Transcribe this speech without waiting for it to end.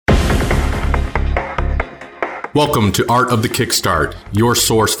Welcome to Art of the Kickstart, your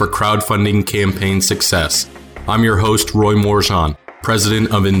source for crowdfunding campaign success. I'm your host, Roy Morjan,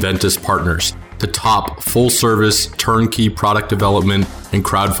 president of Inventus Partners, the top full-service turnkey product development and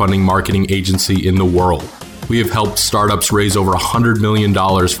crowdfunding marketing agency in the world. We have helped startups raise over $100 million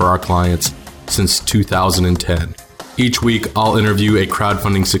for our clients since 2010. Each week, I'll interview a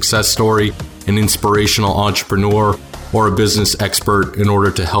crowdfunding success story, an inspirational entrepreneur, or a business expert in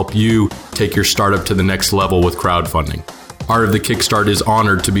order to help you take your startup to the next level with crowdfunding. Art of the Kickstart is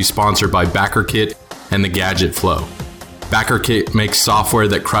honored to be sponsored by BackerKit and the Gadget Flow. BackerKit makes software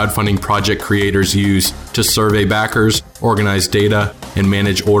that crowdfunding project creators use to survey backers, organize data, and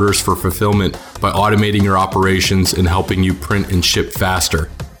manage orders for fulfillment by automating your operations and helping you print and ship faster.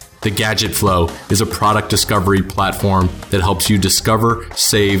 The Gadget Flow is a product discovery platform that helps you discover,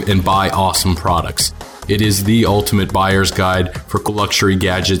 save, and buy awesome products. It is the ultimate buyer's guide for luxury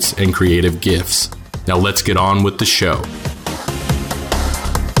gadgets and creative gifts. Now let's get on with the show.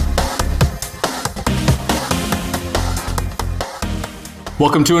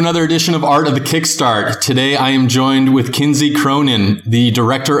 Welcome to another edition of Art of the Kickstart. Today I am joined with Kinsey Cronin, the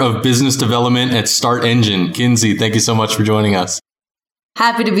Director of Business Development at StartEngine. Kinsey, thank you so much for joining us.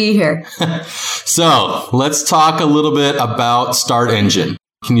 Happy to be here. So let's talk a little bit about StartEngine.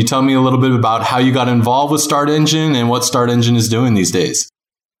 Can you tell me a little bit about how you got involved with StartEngine and what StartEngine is doing these days?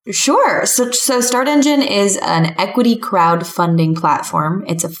 Sure. So StartEngine is an equity crowdfunding platform.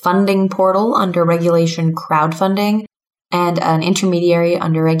 It's a funding portal under regulation crowdfunding and an intermediary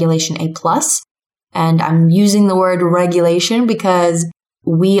under regulation A+. And I'm using the word regulation because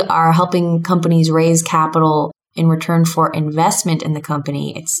we are helping companies raise capital in return for investment in the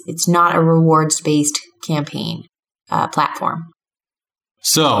company. It's not a rewards-based campaign platform.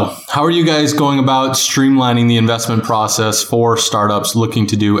 So, how are you guys going about streamlining the investment process for startups looking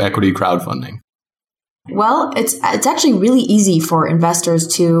to do equity crowdfunding? Well, it's actually really easy for investors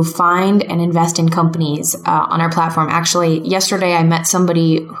to find and invest in companies on our platform. Actually, yesterday I met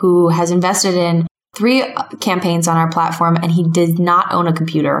somebody who has invested in 3 campaigns on our platform, and he did not own a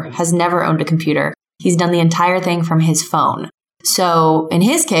computer, has never owned a computer. He's done the entire thing from his phone. So in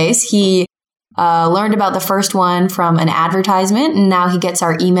his case, he learned about the first one from an advertisement, and now he gets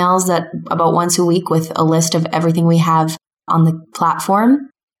our emails about once a week with a list of everything we have on the platform.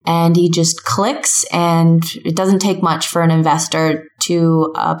 And he just clicks, and it doesn't take much for an investor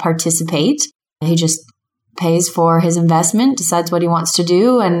to participate. He just pays for his investment, decides what he wants to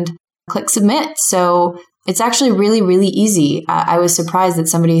do, and clicks submit. So it's actually really, really easy. I was surprised that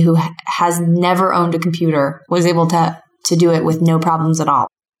somebody who has never owned a computer was able to do it with no problems at all.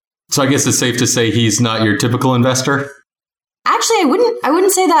 So I guess it's safe to say he's not your typical investor? Actually, I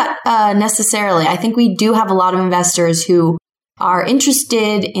wouldn't say that necessarily. I think we do have a lot of investors who are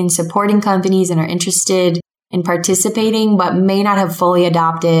interested in supporting companies and are interested in participating, but may not have fully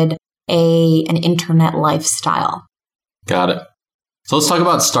adopted an internet lifestyle. Got it. So let's talk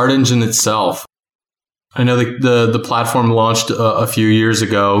about StartEngine itself. I know the platform launched a few years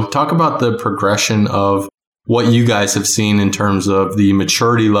ago. Talk about the progression of what you guys have seen in terms of the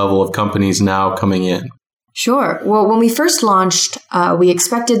maturity level of companies now coming in. Sure. Well, when we first launched, we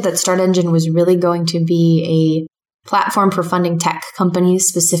expected that StartEngine was really going to be a platform for funding tech companies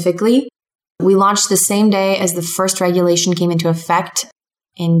specifically. We launched the same day as the first regulation came into effect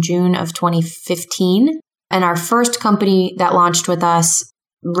in June of 2015. And our first company that launched with us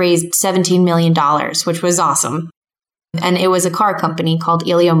raised $17 million, which was awesome. And it was a car company called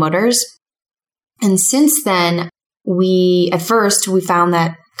Elio Motors. And since then, at first we found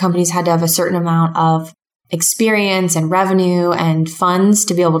that companies had to have a certain amount of experience and revenue and funds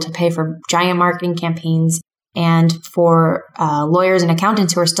to be able to pay for giant marketing campaigns, and for lawyers and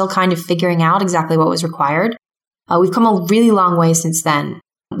accountants who are still kind of figuring out exactly what was required. We've come a really long way since then.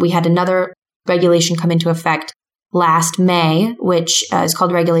 We had another regulation come into effect last May, which is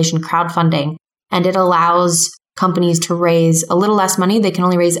called regulation crowdfunding, and it allows companies to raise a little less money. They can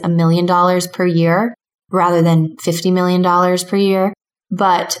only raise $1 million per year rather than $50 million per year.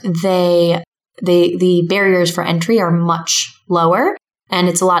 But the barriers for entry are much lower, and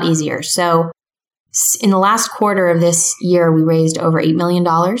it's a lot easier. So in the last quarter of this year, we raised over $8 million.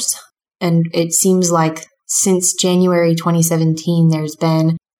 And it seems like since January 2017, there's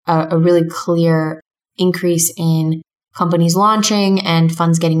been a really clear increase in companies launching and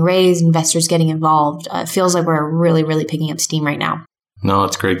funds getting raised, investors getting involved. It feels like we're really, really picking up steam right now. No,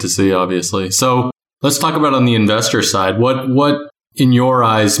 it's great to see, obviously. So let's talk about on the investor side. What in your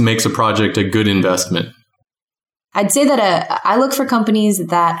eyes makes a project a good investment? I'd say that I look for companies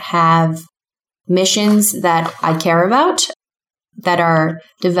that have missions that I care about, that are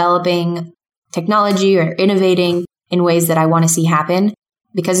developing technology or innovating in ways that I want to see happen,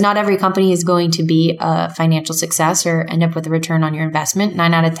 because not every company is going to be a financial success or end up with a return on your investment.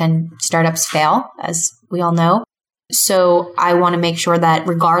 9 out of 10 startups fail, as we all know. So I want to make sure that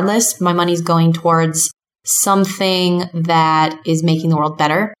regardless, my money's going towards something that is making the world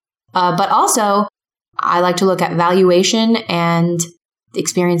better. But also, I like to look at valuation and the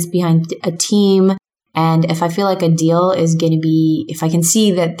experience behind a team. And if I feel like a deal is going to be, if I can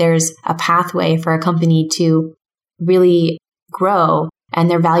see that there's a pathway for a company to really grow and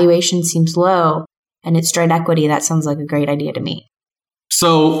their valuation seems low and it's straight equity, that sounds like a great idea to me.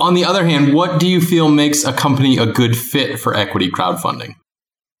 So on the other hand, what do you feel makes a company a good fit for equity crowdfunding?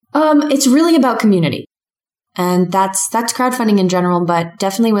 It's really about community. And that's crowdfunding in general, but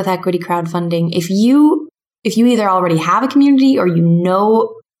definitely with equity crowdfunding. If you either already have a community or you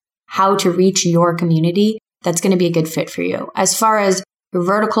know how to reach your community, that's going to be a good fit for you. As far as your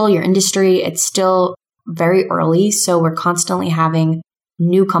vertical, your industry, it's still very early. So we're constantly having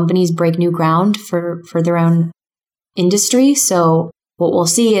new companies break new ground for their own industry. So what we'll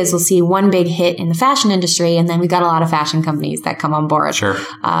see one big hit in the fashion industry, and then we've got a lot of fashion companies that come on board. Sure.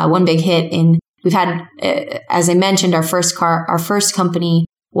 One big hit we've had, as I mentioned, our first company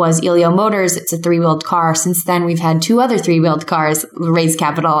was Elio Motors. It's a 3-wheeled car. Since then, we've had 2 other 3-wheeled cars raise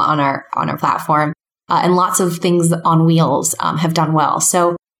capital on our platform, and lots of things on wheels have done well.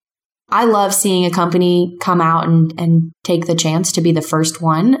 So I love seeing a company come out and take the chance to be the first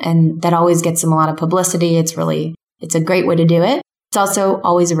one, and that always gets them a lot of publicity. It's a great way to do it. It's also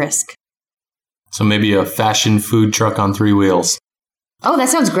always a risk. So maybe a fashion food truck on 3 wheels. Oh, that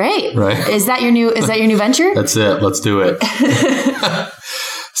sounds great. Right. Is that your new venture? That's it. Let's do it.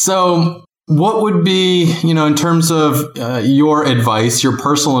 So what would be, in terms of your advice, your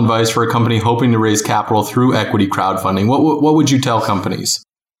personal advice for a company hoping to raise capital through equity crowdfunding? What would you tell companies?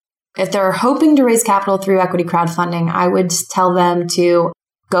 If they're hoping to raise capital through equity crowdfunding, I would tell them to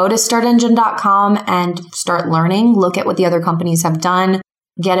go to StartEngine.com and start learning, look at what the other companies have done,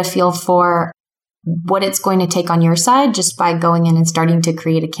 get a feel for what it's going to take on your side just by going in and starting to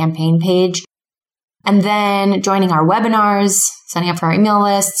create a campaign page. And then joining our webinars, signing up for our email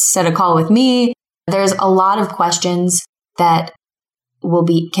lists, set a call with me. There's a lot of questions that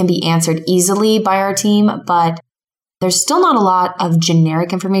can be answered easily by our team, but there's still not a lot of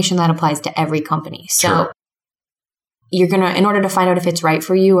generic information that applies to every company. So Sure. In order to find out if it's right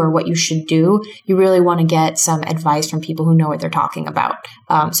for you or what you should do, you really want to get some advice from people who know what they're talking about,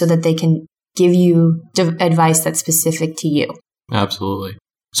 so that they can give you advice that's specific to you. Absolutely.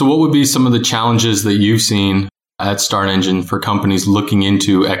 So what would be some of the challenges that you've seen at StartEngine for companies looking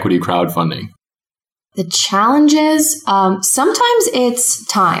into equity crowdfunding? The challenges, sometimes it's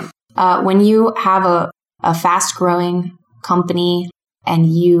time. When you have a fast-growing company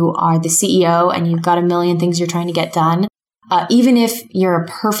and you are the CEO and you've got a million things you're trying to get done, even if you're a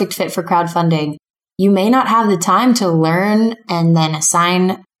perfect fit for crowdfunding, you may not have the time to learn and then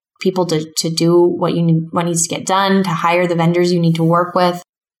assign people to do what needs to get done, to hire the vendors you need to work with.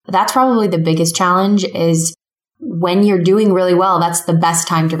 That's probably the biggest challenge. Is when you're doing really well, that's the best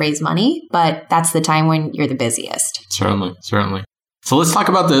time to raise money, but that's the time when you're the busiest. Certainly. So let's talk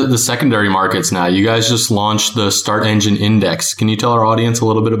about the secondary markets now. You guys just launched the StartEngine Index. Can you tell our audience a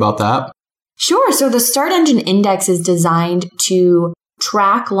little bit about that? Sure. So the StartEngine Index is designed to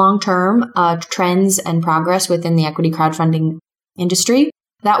track long-term trends and progress within the equity crowdfunding industry.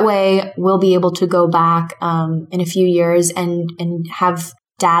 That way, we'll be able to go back in a few years and have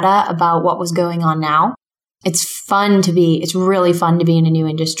data about what was going on now. It's really fun to be in a new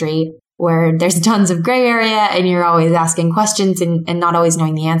industry where there's tons of gray area and you're always asking questions and not always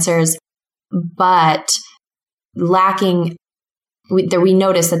knowing the answers. But we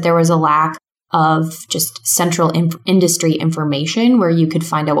noticed that there was a lack of just central industry information where you could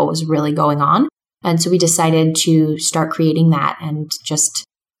find out what was really going on. And so we decided to start creating that and just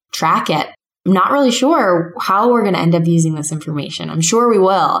track it. I'm not really sure how we're going to end up using this information. I'm sure we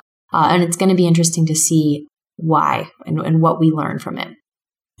will. And it's going to be interesting to see why and what we learn from it.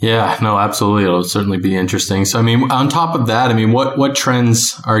 Yeah, no, absolutely. It'll certainly be interesting. So, on top of that, what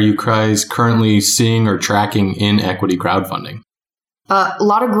trends are you guys currently seeing or tracking in equity crowdfunding? A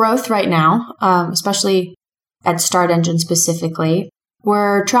lot of growth right now, especially at StartEngine specifically.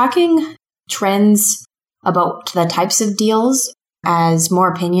 We're tracking trends about the types of deals as more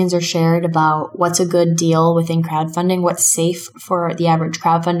opinions are shared about what's a good deal within crowdfunding, what's safe for the average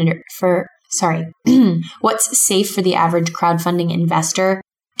what's safe for the average crowdfunding investor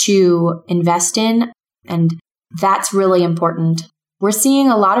to invest in. And that's really important. We're seeing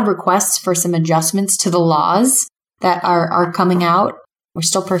a lot of requests for some adjustments to the laws that are coming out. We're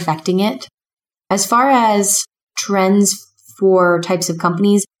still perfecting it. As far as trends for types of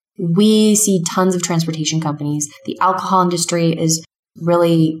companies, we see tons of transportation companies. The alcohol industry is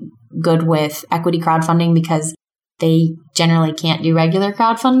really good with equity crowdfunding because they generally can't do regular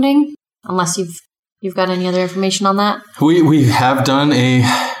crowdfunding unless you've got any other information on that. We have done a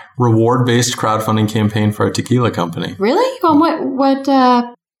reward-based crowdfunding campaign for a tequila company. Really?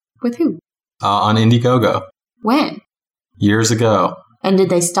 What with who? On Indiegogo. When? Years ago. And did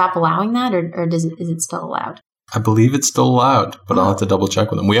they stop allowing that, or is it still allowed? I believe it's still allowed, but I'll have to double check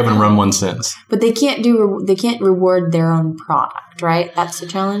with them. We haven't run one since. But they can't reward their own product, right? That's the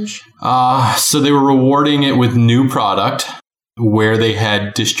challenge. So they were rewarding it with new product where they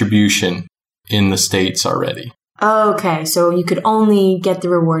had distribution in the States already. Okay, so you could only get the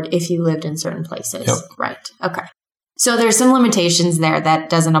reward if you lived in certain places. Yep. Right. Okay. So there's some limitations there that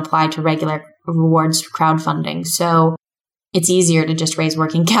doesn't apply to regular rewards crowdfunding. So it's easier to just raise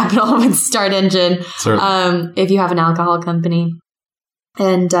working capital with StartEngine if you have an alcohol company.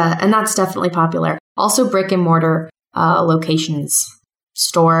 And that's definitely popular. Also brick and mortar locations,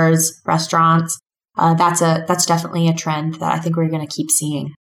 stores, restaurants. That's definitely a trend that I think we're going to keep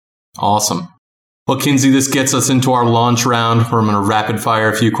seeing. Awesome. Well, Kinsey, this gets us into our launch round where I'm going to rapid fire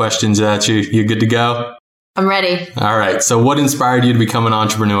a few questions at you. You good to go? I'm ready. All right. So what inspired you to become an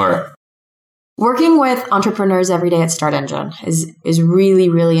entrepreneur? Working with entrepreneurs every day at StartEngine is really,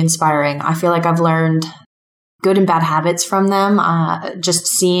 really inspiring. I feel like I've learned good and bad habits from them. Just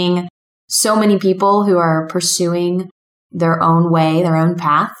seeing so many people who are pursuing their own way, their own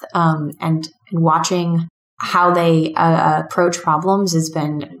path, and watching how they approach problems has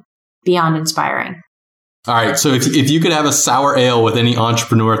been beyond inspiring. All right. So if you could have a sour ale with any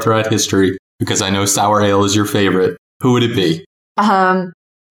entrepreneur throughout history, because I know sour ale is your favorite, who would it be?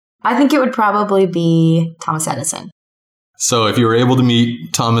 I think it would probably be Thomas Edison. So if you were able to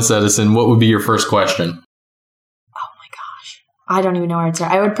meet Thomas Edison, what would be your first question? Oh my gosh. I don't even know where I'd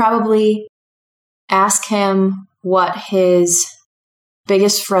start. I would probably ask him what his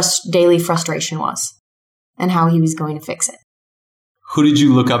biggest daily frustration was and how he was going to fix it. Who did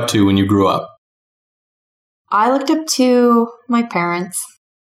you look up to when you grew up? I looked up to my parents.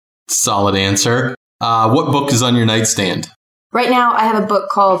 Solid answer. What book is on your nightstand? Right now, I have a book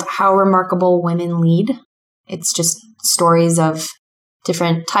called How Remarkable Women Lead. It's just stories of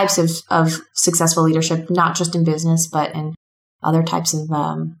different types of successful leadership, not just in business, but in other types of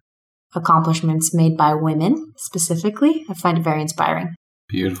accomplishments made by women specifically. I find it very inspiring.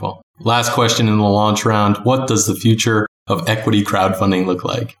 Beautiful. Last question in the launch round. What does the future of equity crowdfunding look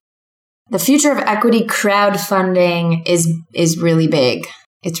like? The future of equity crowdfunding is really big.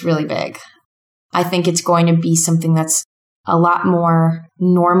 It's really big. I think it's going to be something that's a lot more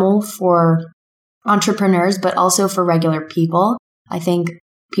normal for entrepreneurs, but also for regular people. I think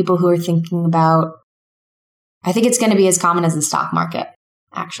people who are thinking about, I think it's going to be as common as the stock market,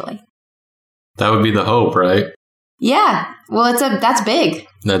 actually. That would be the hope, right? Yeah. Well, that's big.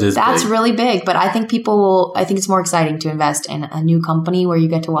 That's big. Really big. But I think I think it's more exciting to invest in a new company where you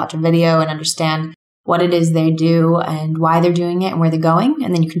get to watch a video and understand what it is they do and why they're doing it and where they're going.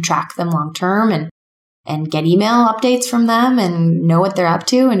 And then you can track them long term and get email updates from them and know what they're up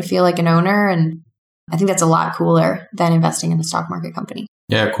to and feel like an owner. And I think that's a lot cooler than investing in a stock market company.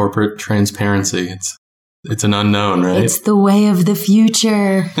 Yeah, corporate transparency. It's an unknown, right? It's the way of the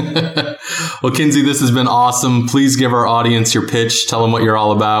future. Well, Kinsey, this has been awesome. Please give our audience your pitch. Tell them what you're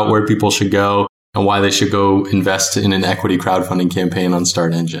all about, where people should go, and why they should go invest in an equity crowdfunding campaign on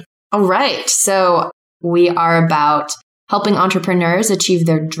StartEngine. All right. So we are about helping entrepreneurs achieve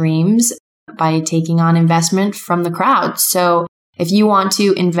their dreams by taking on investment from the crowd. So if you want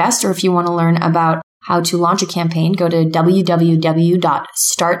to invest or if you want to learn about how to launch a campaign, go to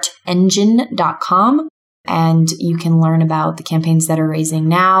www.startengine.com and you can learn about the campaigns that are raising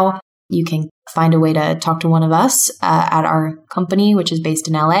now. You can find a way to talk to one of us at our company, which is based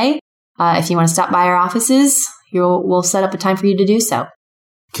in LA. If you want to stop by our offices, we'll set up a time for you to do so.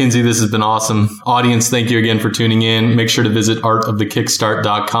 Kinsey, this has been awesome. Audience, thank you again for tuning in. Make sure to visit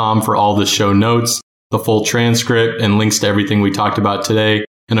artofthekickstart.com for all the show notes, the full transcript, and links to everything we talked about today.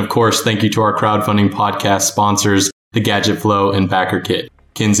 And of course, thank you to our crowdfunding podcast sponsors, The Gadget Flow and Backer Kit.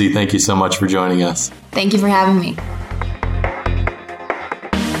 Kinsey, thank you so much for joining us. Thank you for having me.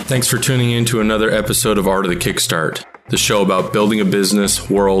 Thanks for tuning in to another episode of Art of the Kickstart, the show about building a business,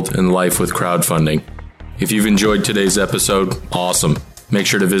 world, and life with crowdfunding. If you've enjoyed today's episode, awesome. Make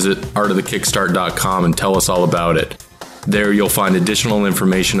sure to visit artofthekickstart.com and tell us all about it. There you'll find additional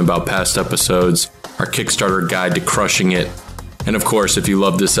information about past episodes, our Kickstarter guide to crushing it, and of course, if you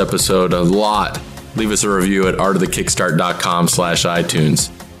love this episode a lot, leave us a review at artofthekickstart.com/iTunes.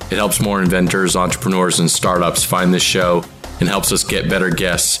 It helps more inventors, entrepreneurs, and startups find this show and helps us get better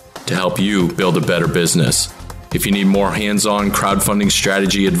guests to help you build a better business. If you need more hands-on crowdfunding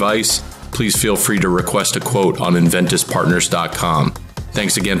strategy advice, please feel free to request a quote on inventuspartners.com.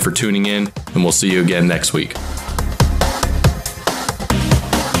 Thanks again for tuning in, and we'll see you again next week.